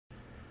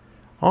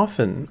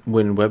Often,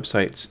 when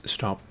websites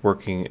stop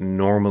working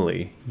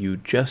normally, you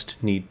just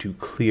need to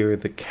clear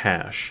the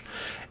cache,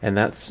 and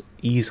that's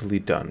easily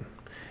done.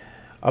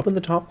 Up in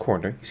the top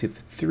corner, you see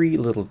the three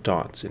little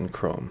dots in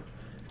Chrome.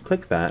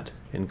 Click that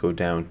and go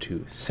down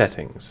to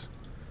Settings.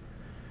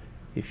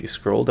 If you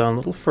scroll down a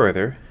little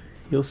further,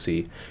 you'll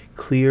see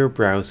Clear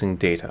Browsing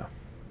Data.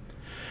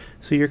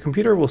 So your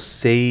computer will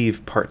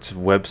save parts of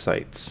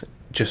websites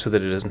just so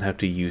that it doesn't have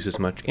to use as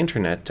much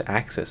internet to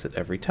access it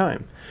every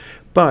time.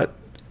 But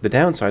the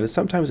downside is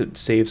sometimes it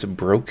saves a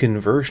broken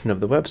version of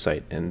the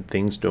website and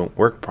things don't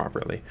work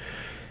properly.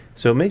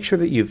 So make sure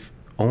that you've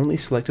only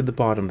selected the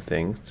bottom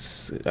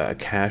things,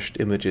 cached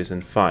images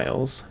and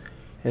files,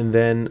 and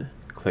then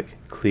click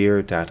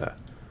Clear Data.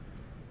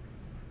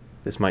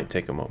 This might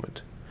take a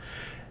moment.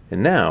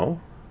 And now,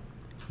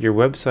 your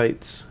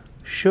websites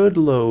should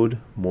load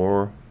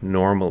more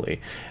normally,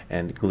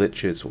 and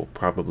glitches will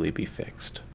probably be fixed.